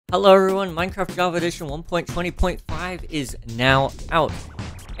Hello everyone, Minecraft Java Edition 1.20.5 is now out.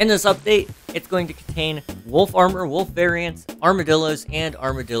 In this update, it's going to contain wolf armor, wolf variants, armadillos, and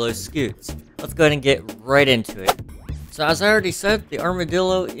armadillo scoots. Let's go ahead and get right into it. So as I already said, the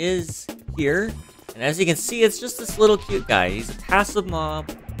armadillo is here, and as you can see, it's just this little cute guy. He's a passive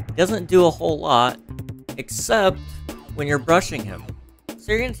mob, doesn't do a whole lot, except when you're brushing him.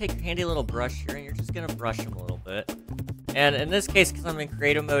 So you're going to take your handy little brush here, and you're just going to brush him a little bit. And in this case, because I'm in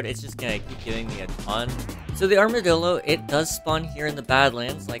creative mode, it's just going to keep giving me a ton. So the armadillo, it does spawn here in the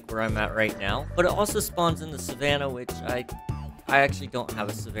Badlands, like where I'm at right now. But it also spawns in the savannah, which I actually don't have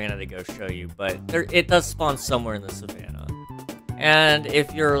a savannah to go show you. But it does spawn somewhere in the savannah. And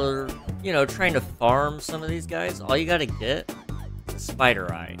if you're, trying to farm some of these guys, all you got to get is a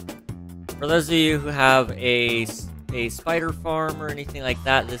spider eye. For those of you who have a spider farm or anything like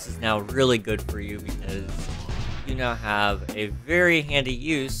that, this is now really good for you because you now have a very handy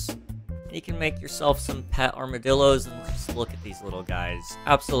use. You can make yourself some pet armadillos and just look at these little guys.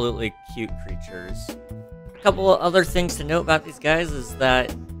 Absolutely cute creatures. A couple of other things to note about these guys is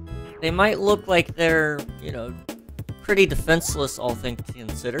that they might look like they're, pretty defenseless, all things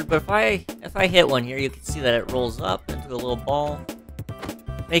considered. But if I hit one here, you can see that it rolls up into a little ball,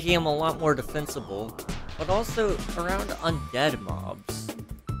 making them a lot more defensible, but also around undead mobs.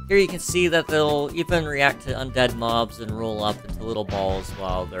 Here you can see that they'll even react to undead mobs and roll up into little balls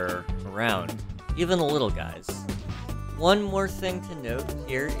while they're around, even the little guys. One more thing to note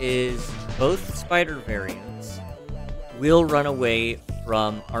here is both spider variants will run away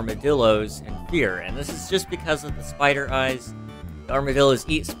from armadillos in fear, and this is just because of the spider eyes. The armadillos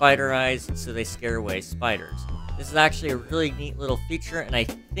eat spider eyes, so they scare away spiders. This is actually a really neat little feature, and I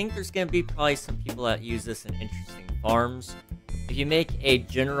think there's going to be probably some people that use this in interesting farms. If you make a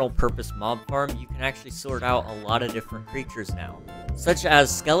general purpose mob farm, you can actually sort out a lot of different creatures now, such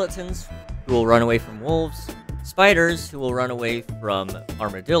as skeletons, who will run away from wolves, spiders, who will run away from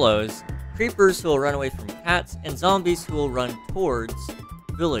armadillos, creepers, who will run away from cats, and zombies, who will run towards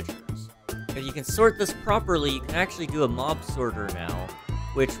villagers. If you can sort this properly, you can actually do a mob sorter now,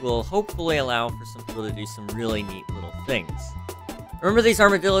 which will hopefully allow for some people to do some really neat little things. Remember these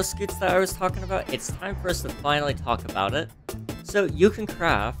armadillo scoots that I was talking about? It's time for us to finally talk about it. So you can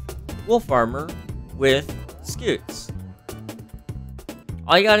craft wolf armor with scoots.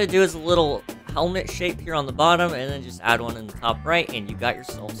 All you gotta do is a little helmet shape here on the bottom, and then just add one in the top right, and you got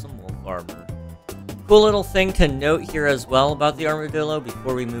yourself some wolf armor. Cool little thing to note here as well about the armadillo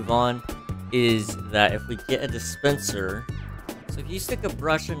before we move on is that if we get a dispenser, so if you stick a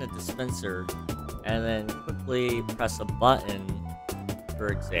brush in a dispenser and then quickly press a button, for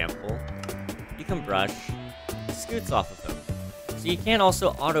example, you can brush the scoots off of them. So you can also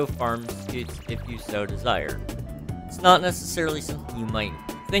auto-farm scoots if you so desire. It's not necessarily something you might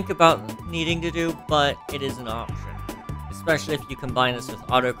think about needing to do, but it is an option. Especially if you combine this with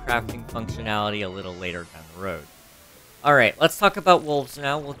auto-crafting functionality a little later down the road. Alright, let's talk about wolves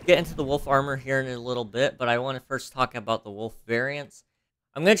now. We'll get into the wolf armor here in a little bit, but I want to first talk about the wolf variants.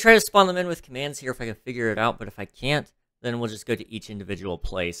 I'm going to try to spawn them in with commands here if I can figure it out, but if I can't, then we'll just go to each individual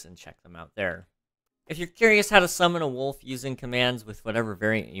place and check them out there. If you're curious how to summon a wolf using commands with whatever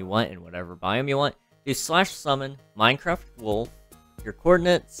variant you want and whatever biome you want, do /summon Minecraft wolf, your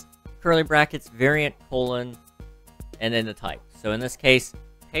coordinates, curly brackets, variant, colon, and then the type. So in this case,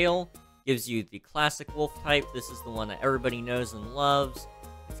 pale gives you the classic wolf type. This is the one that everybody knows and loves.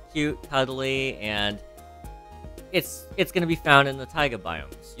 It's cute, cuddly, and it's going to be found in the taiga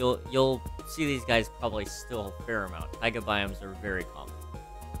biomes. You'll see these guys probably still a fair amount. Taiga biomes are very common.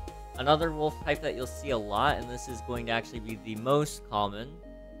 Another wolf type that you'll see a lot, and this is going to actually be the most common,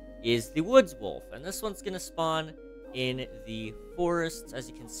 is the woods wolf. And this one's going to spawn in the forests. As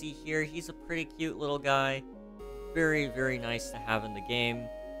you can see here, he's a pretty cute little guy. Very, very nice to have in the game.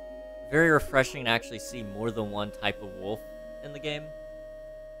 Very refreshing to actually see more than one type of wolf in the game.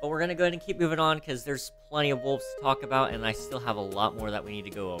 But we're going to go ahead and keep moving on because there's plenty of wolves to talk about, and I still have a lot more that we need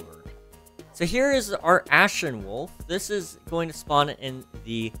to go over. So here is our ashen wolf. This is going to spawn in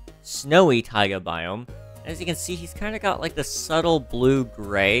the snowy taiga biome. As you can see, he's kind of got like the subtle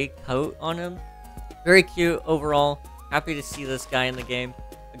blue-gray coat on him. Very cute overall. Happy to see this guy in the game.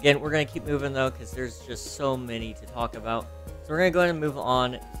 Again, we're going to keep moving though because there's just so many to talk about. So we're going to go ahead and move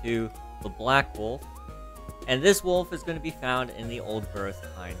on to the black wolf. And this wolf is going to be found in the old growth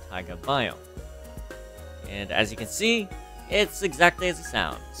pine taiga biome. And as you can see, it's exactly as it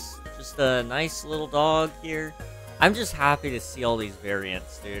sounds. Just a nice little dog here. I'm just happy to see all these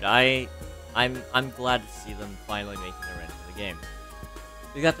variants, dude. I'm glad to see them finally making their way into the game.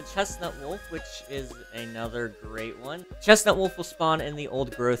 We got the chestnut wolf, which is another great one. Chestnut wolf will spawn in the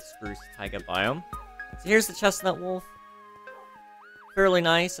old growth spruce taiga biome. So here's the chestnut wolf. Fairly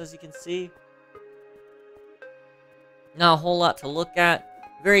nice, as you can see. Not a whole lot to look at.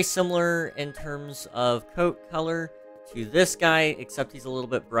 Very similar in terms of coat color to this guy, except he's a little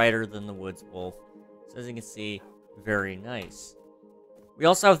bit brighter than the woods wolf. So as you can see, very nice. We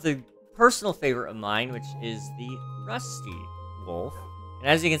also have the personal favorite of mine, which is the rusty wolf. And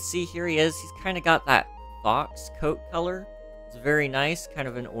as you can see, here he is. He's kind of got that fox coat color. It's very nice, kind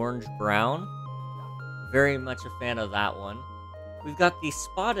of an orange-brown. Very much a fan of that one. We've got the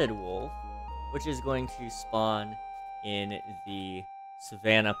spotted wolf, which is going to spawn in the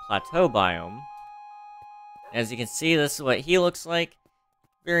Savannah Plateau biome. As you can see, this is what he looks like.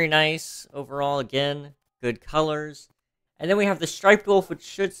 Very nice overall, again, good colors. And then we have the striped wolf, which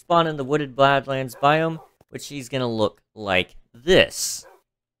should spawn in the Wooded Badlands biome, which he's going to look like this.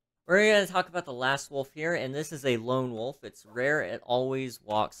 We're going to talk about the last wolf here, and this is a lone wolf. It's rare, it always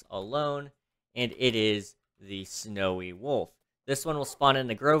walks alone, and it is the snowy wolf. This one will spawn in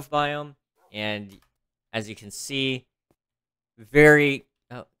the Grove biome, and as you can see, very...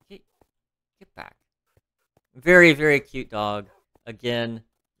 Oh, get back. Very, very cute dog. Again,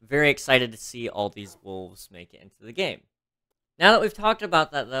 very excited to see all these wolves make it into the game. Now that we've talked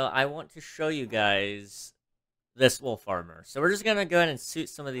about that, though, I want to show you guys this wolf armor. So we're just going to go ahead and suit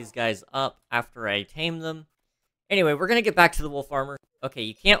some of these guys up after I tame them. Anyway, we're going to get back to the wolf armor. Okay,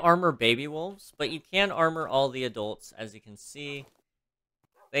 you can't armor baby wolves, but you can armor all the adults, as you can see.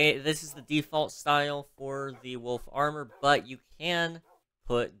 This is the default style for the wolf armor, but you can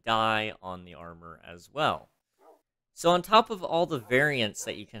put dye on the armor as well. So on top of all the variants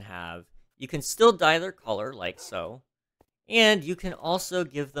that you can have, you can still dye their color, like so. And you can also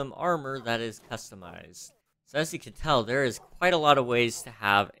give them armor that is customized. So as you can tell, there is quite a lot of ways to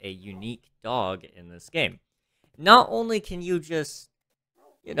have a unique dog in this game. Not only can you just,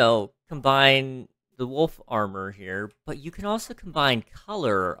 you know, combine the wolf armor here, but you can also combine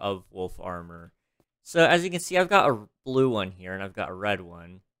color of wolf armor. So as you can see, I've got a blue one here, and I've got a red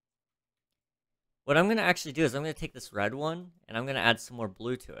one. What I'm going to actually do is I'm going to take this red one, and I'm going to add some more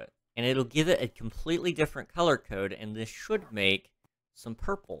blue to it. And it'll give it a completely different color code, and this should make some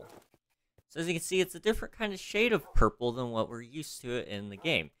purple. So as you can see, it's a different kind of shade of purple than what we're used to in the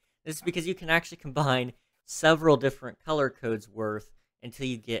game. This is because you can actually combine several different color codes worth until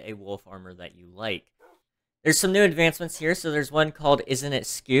you get a wolf armor that you like. There's some new advancements here. So there's one called Isn't It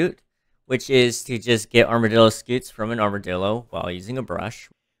Scoot, which is to just get armadillo scoots from an armadillo while using a brush.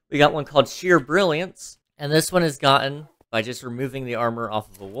 We got one called Sheer Brilliance, and this one is gotten by just removing the armor off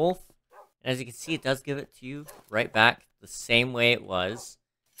of a wolf. And as you can see, it does give it to you right back the same way it was.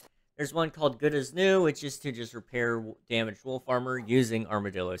 There's one called Good as New, which is to just repair damaged wolf armor using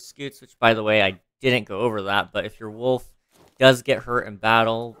armadillo scoots, which, by the way, I didn't go over that, but if your wolf does get hurt in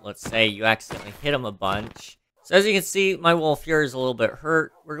battle, let's say you accidentally hit him a bunch. So as you can see, my wolf here is a little bit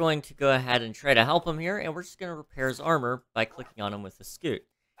hurt. We're going to go ahead and try to help him here, and we're just going to repair his armor by clicking on him with a scoot.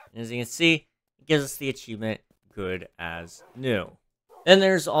 And as you can see, it gives us the achievement Good as New. Then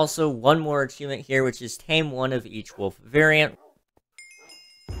there's also one more achievement here, which is Tame one of each wolf variant.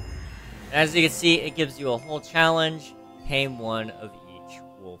 As you can see, it gives you a whole challenge, Tame one of each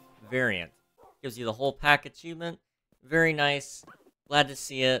wolf variant. Gives you the whole pack achievement. Very nice. Glad to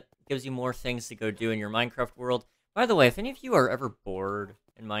see it. Gives you more things to go do in your Minecraft world. By the way, if any of you are ever bored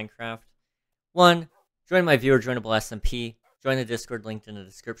in Minecraft, one, join my viewer joinable SMP. Join the Discord linked in the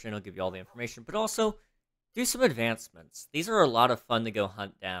description. It'll give you all the information. But also, do some advancements. These are a lot of fun to go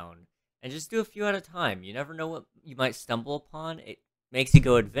hunt down. And just do a few at a time. You never know what you might stumble upon. It makes you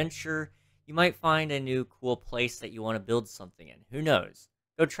go adventure. You might find a new cool place that you want to build something in. Who knows?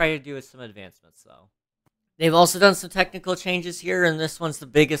 Go try to do some advancements, though. They've also done some technical changes here, and this one's the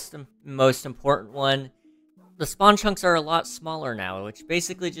biggest and most important one. The spawn chunks are a lot smaller now, which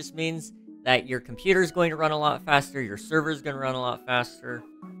basically just means that your computer is going to run a lot faster, your server is going to run a lot faster,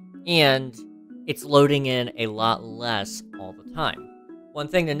 and it's loading in a lot less all the time. One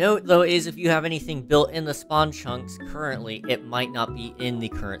thing to note, though, is if you have anything built in the spawn chunks currently, it might not be in the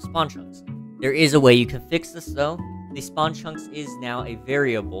current spawn chunks. There is a way you can fix this, though. The spawn chunks is now a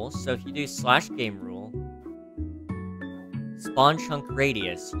variable, so if you do /GameRule, spawn chunk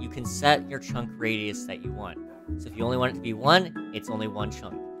radius, you can set your chunk radius that you want. So if you only want it to be 1, it's only 1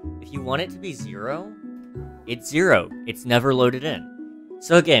 chunk. If you want it to be 0, it's 0. It's never loaded in.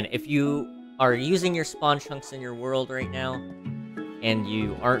 So again, if you are using your spawn chunks in your world right now, and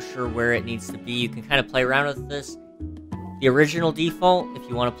you aren't sure where it needs to be, you can kind of play around with this. The original default, if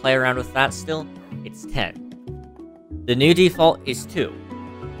you want to play around with that still, it's 10. The new default is 2.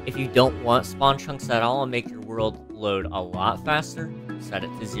 If you don't want spawn chunks at all and make your world load a lot faster, set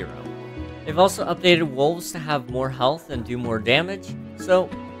it to 0. They've also updated wolves to have more health and do more damage, so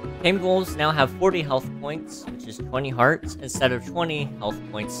tamed wolves now have 40 health points, which is 20 hearts, instead of 20 health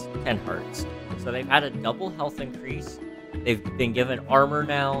points, 10 hearts. So they've had a double health increase, they've been given armor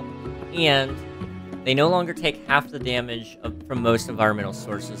now, and they no longer take half the damage from most environmental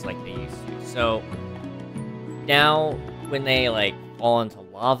sources like they used to. So now, when they fall into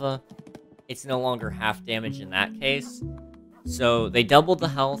lava, it's no longer half damage in that case. So they doubled the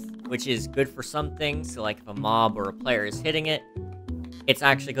health, which is good for some things. So if a mob or a player is hitting it, it's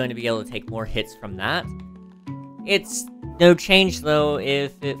actually going to be able to take more hits from that. It's no change though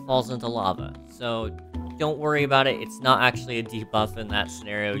if it falls into lava. So don't worry about it. It's not actually a debuff in that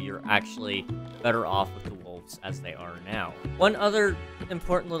scenario. You're actually better off with the wolves as they are now. One other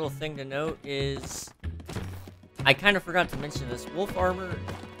important little thing to note is, I kind of forgot to mention this, wolf armor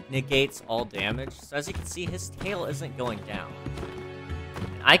negates all damage, so as you can see, his tail isn't going down.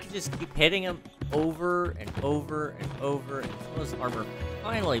 And I can just keep hitting him over and over and over until his armor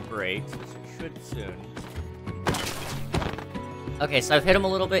finally breaks, which it should soon. Okay, so I've hit him a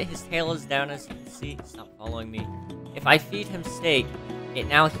little bit, his tail is down as you can see. Stop following me. If I feed him steak, it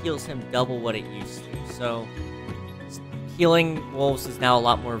now heals him double what it used to, so healing wolves is now a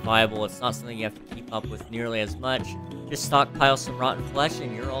lot more viable. It's not something you have to keep up with nearly as much. Just stockpile some rotten flesh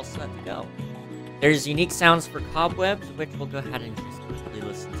and you're all set to go. There's unique sounds for cobwebs, which we'll go ahead and just quickly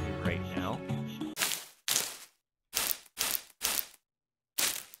listen to right now.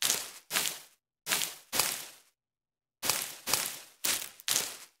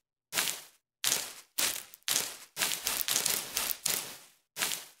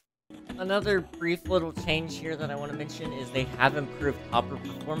 Another brief little change here that I want to mention is they have improved hopper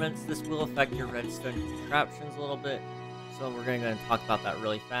performance. This will affect your redstone contraptions a little bit, so we're going to go and talk about that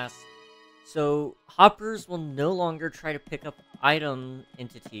really fast. So hoppers will no longer try to pick up item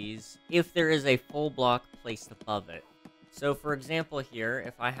entities if there is a full block placed above it. So for example here,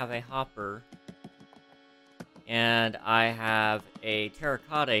 if I have a hopper and I have a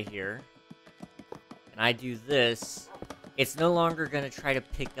terracotta here, and I do this, it's no longer going to try to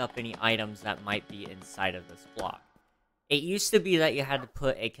pick up any items that might be inside of this block. It used to be that you had to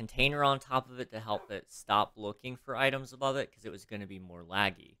put a container on top of it to help it stop looking for items above it, because it was going to be more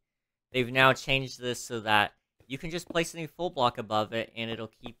laggy. They've now changed this so that you can just place any full block above it, and it'll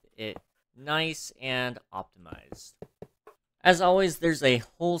keep it nice and optimized. As always, there's a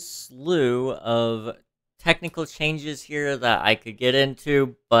whole slew of technical changes here that I could get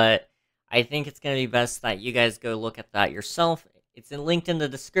into, but I think it's going to be best that you guys go look at that yourself. It's linked in the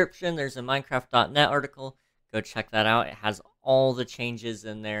description. There's a Minecraft.net article. Go check that out. It has all the changes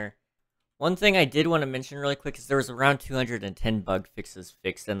in there. One thing I did want to mention really quick is there was around 210 bug fixes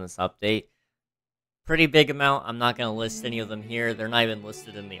fixed in this update. Pretty big amount. I'm not going to list any of them here. They're not even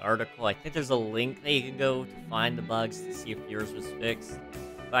listed in the article. I think there's a link that you can go to find the bugs to see if yours was fixed.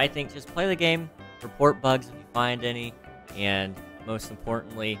 But I think just play the game, report bugs if you find any, and most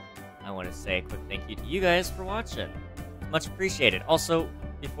importantly, I want to say a quick thank you to you guys for watching. Much appreciated. Also,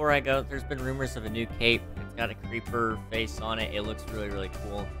 before I go, there's been rumors of a new cape. It's got a creeper face on it. It looks really, really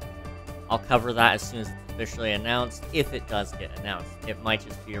cool. I'll cover that as soon as it's officially announced, if it does get announced. It might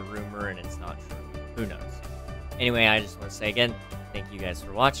just be a rumor and it's not true. Who knows? Anyway, I just want to say again, thank you guys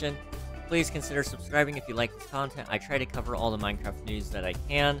for watching. Please consider subscribing if you like this content. I try to cover all the Minecraft news that I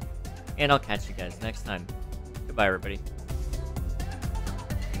can, and I'll catch you guys next time. Goodbye, everybody.